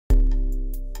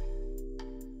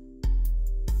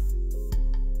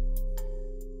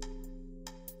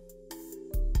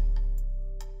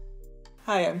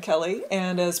Hi, I'm Kelly,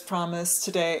 and as promised,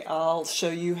 today I'll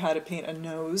show you how to paint a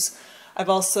nose. I've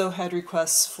also had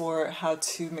requests for how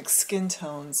to mix skin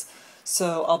tones,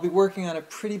 so I'll be working on a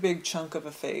pretty big chunk of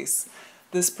a face.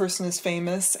 This person is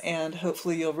famous, and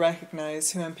hopefully you'll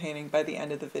recognize who I'm painting by the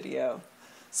end of the video.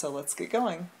 So let's get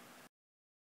going.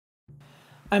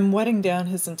 I'm wetting down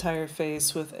his entire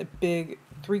face with a big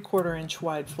 3/4 inch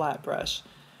wide flat brush.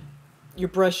 Your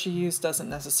brush you use doesn't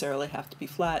necessarily have to be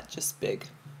flat, just big.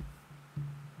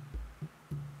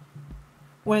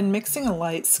 When mixing a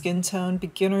light skin tone,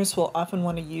 beginners will often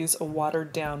want to use a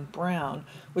watered down brown,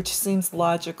 which seems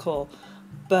logical,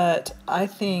 but I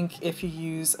think if you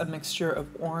use a mixture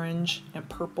of orange and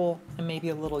purple and maybe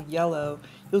a little yellow,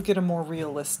 you'll get a more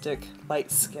realistic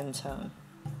light skin tone.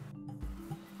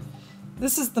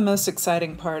 This is the most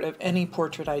exciting part of any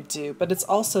portrait I do, but it's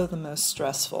also the most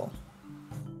stressful.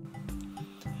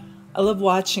 I love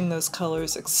watching those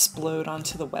colors explode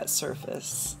onto the wet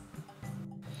surface.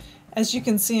 As you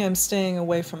can see, I'm staying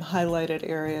away from highlighted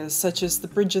areas such as the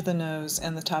bridge of the nose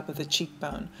and the top of the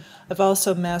cheekbone. I've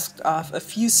also masked off a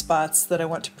few spots that I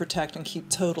want to protect and keep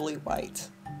totally white.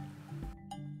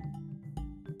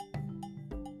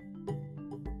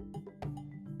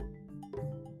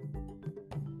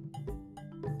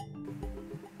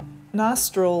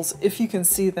 Nostrils, if you can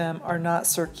see them, are not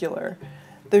circular.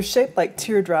 They're shaped like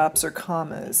teardrops or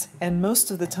commas, and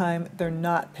most of the time they're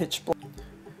not pitch black.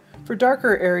 For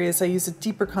darker areas, I use a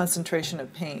deeper concentration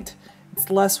of paint. It's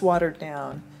less watered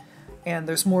down, and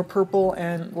there's more purple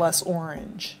and less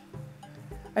orange.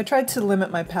 I tried to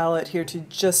limit my palette here to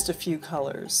just a few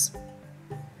colors.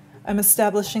 I'm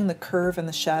establishing the curve and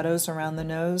the shadows around the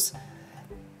nose.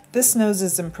 This nose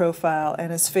is in profile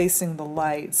and is facing the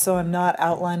light, so I'm not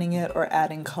outlining it or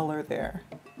adding color there.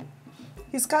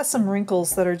 He's got some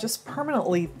wrinkles that are just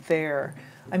permanently there.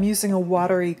 I'm using a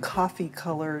watery coffee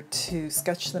color to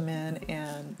sketch them in,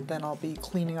 and then I'll be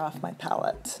cleaning off my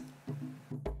palette.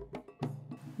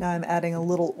 Now I'm adding a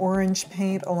little orange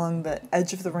paint along the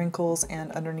edge of the wrinkles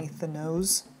and underneath the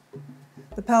nose.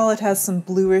 The palette has some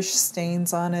bluish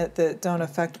stains on it that don't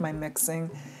affect my mixing.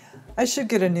 I should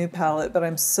get a new palette, but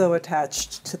I'm so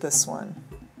attached to this one.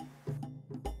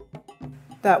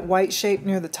 That white shape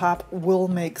near the top will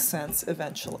make sense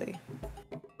eventually.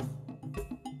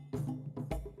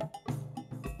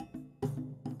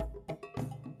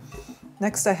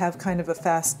 Next I have kind of a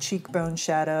fast cheekbone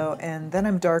shadow, and then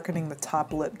I'm darkening the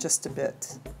top lip just a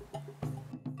bit.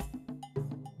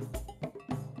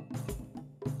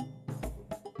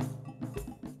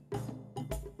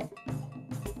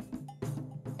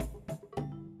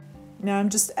 Now I'm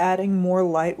just adding more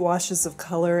light washes of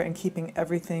color and keeping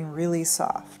everything really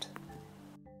soft.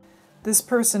 This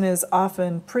person is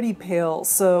often pretty pale,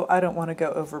 so I don't want to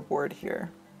go overboard here.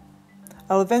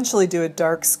 I'll eventually do a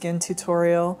dark skin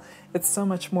tutorial. It's so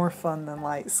much more fun than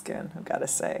light skin, I've got to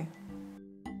say.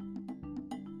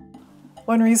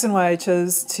 One reason why I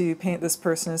chose to paint this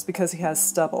person is because he has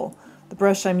stubble. The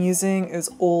brush I'm using is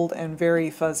old and very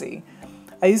fuzzy.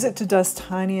 I use it to dust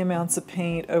tiny amounts of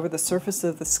paint over the surface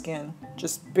of the skin,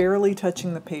 just barely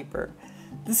touching the paper.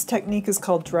 This technique is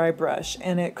called dry brush,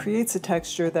 and it creates a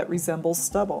texture that resembles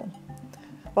stubble.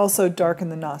 I've also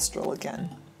darkened the nostril again.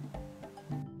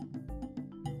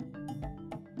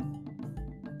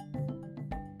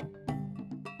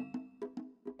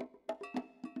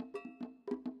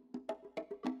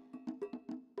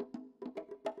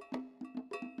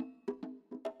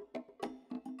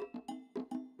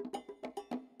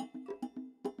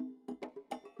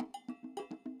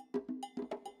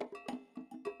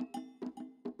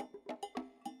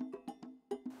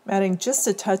 Adding just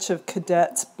a touch of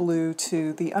Cadet's blue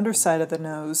to the underside of the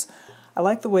nose. I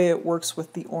like the way it works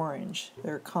with the orange.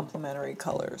 They're complementary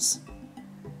colors.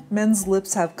 Men's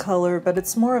lips have color, but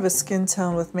it's more of a skin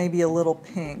tone with maybe a little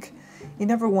pink. You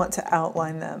never want to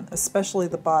outline them, especially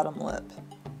the bottom lip.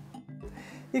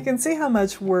 You can see how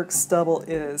much work stubble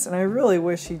is, and I really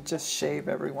wish he'd just shave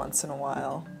every once in a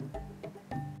while.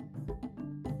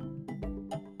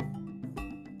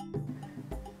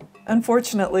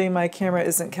 Unfortunately, my camera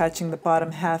isn't catching the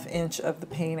bottom ½ inch of the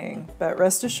painting, but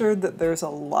rest assured that there's a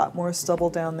lot more stubble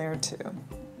down there too.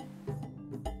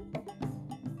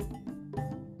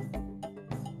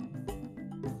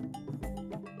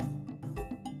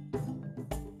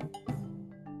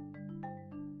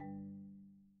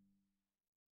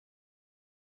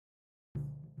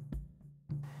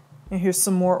 And here's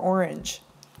some more orange.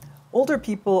 Older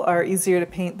people are easier to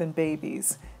paint than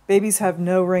babies. Babies have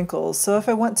no wrinkles, so if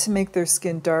I want to make their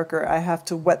skin darker, I have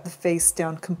to wet the face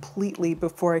down completely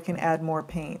before I can add more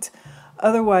paint.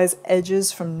 Otherwise,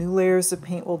 edges from new layers of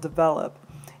paint will develop,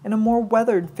 and a more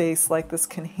weathered face like this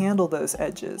can handle those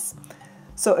edges.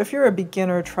 So if you're a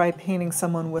beginner, try painting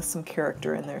someone with some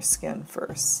character in their skin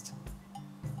first.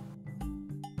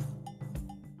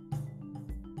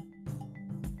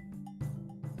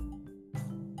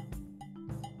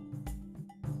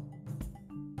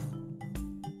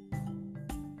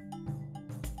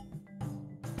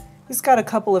 He's got a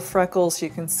couple of freckles you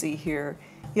can see here.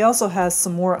 He also has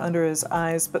some more under his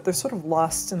eyes, but they're sort of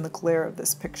lost in the glare of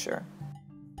this picture.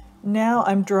 Now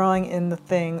I'm drawing in the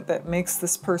thing that makes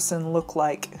this person look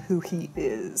like who he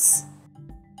is.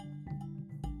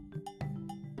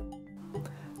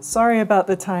 Sorry about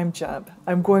the time jump.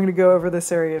 I'm going to go over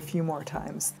this area a few more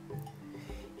times.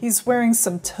 He's wearing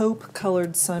some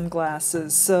taupe-colored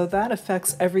sunglasses, so that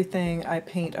affects everything I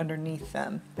paint underneath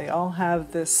them. They all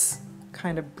have this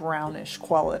kind of brownish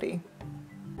quality.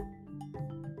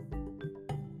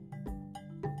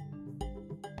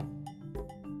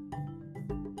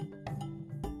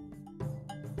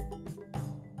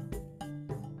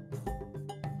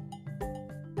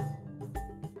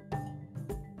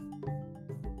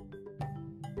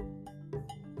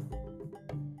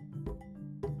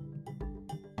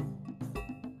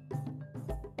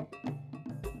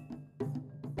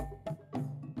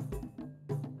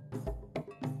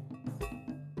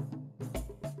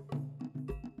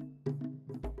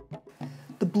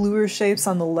 The bluer shapes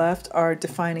on the left are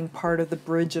defining part of the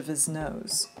bridge of his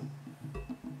nose.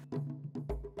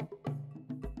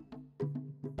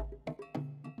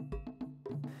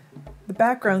 The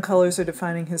background colors are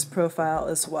defining his profile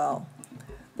as well.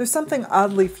 There's something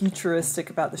oddly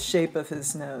futuristic about the shape of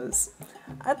his nose.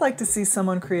 I'd like to see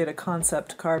someone create a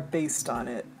concept car based on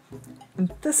it.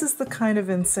 And this is the kind of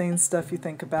insane stuff you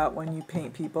think about when you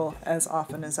paint people as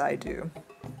often as I do.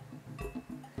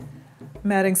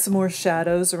 I'm adding some more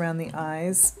shadows around the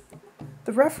eyes.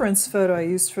 The reference photo I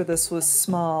used for this was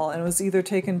small and was either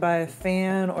taken by a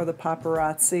fan or the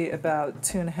paparazzi about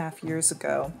 2.5 years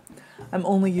ago. I'm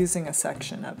only using a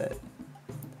section of it.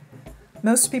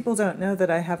 Most people don't know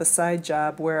that I have a side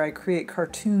job where I create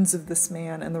cartoons of this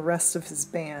man and the rest of his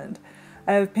band.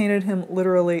 I have painted him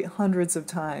literally hundreds of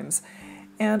times,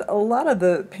 and a lot of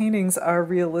the paintings are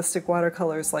realistic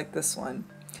watercolors like this one.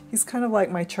 He's kind of like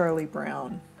my Charlie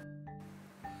Brown.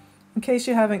 In case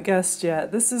you haven't guessed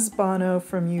yet, this is Bono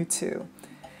from U2.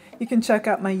 You can check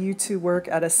out my U2 work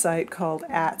at a site called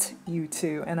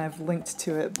 @U2, and I've linked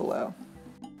to it below.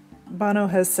 Bono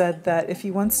has said that if he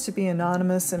wants to be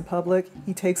anonymous in public,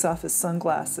 he takes off his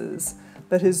sunglasses,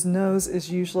 but his nose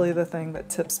is usually the thing that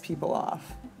tips people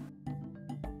off.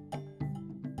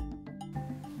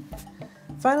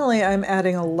 Finally, I'm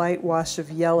adding a light wash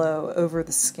of yellow over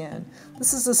the skin.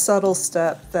 This is a subtle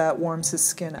step that warms his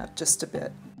skin up just a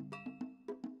bit.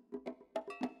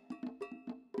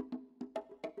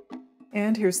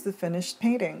 And here's the finished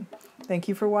painting. Thank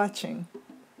you for watching.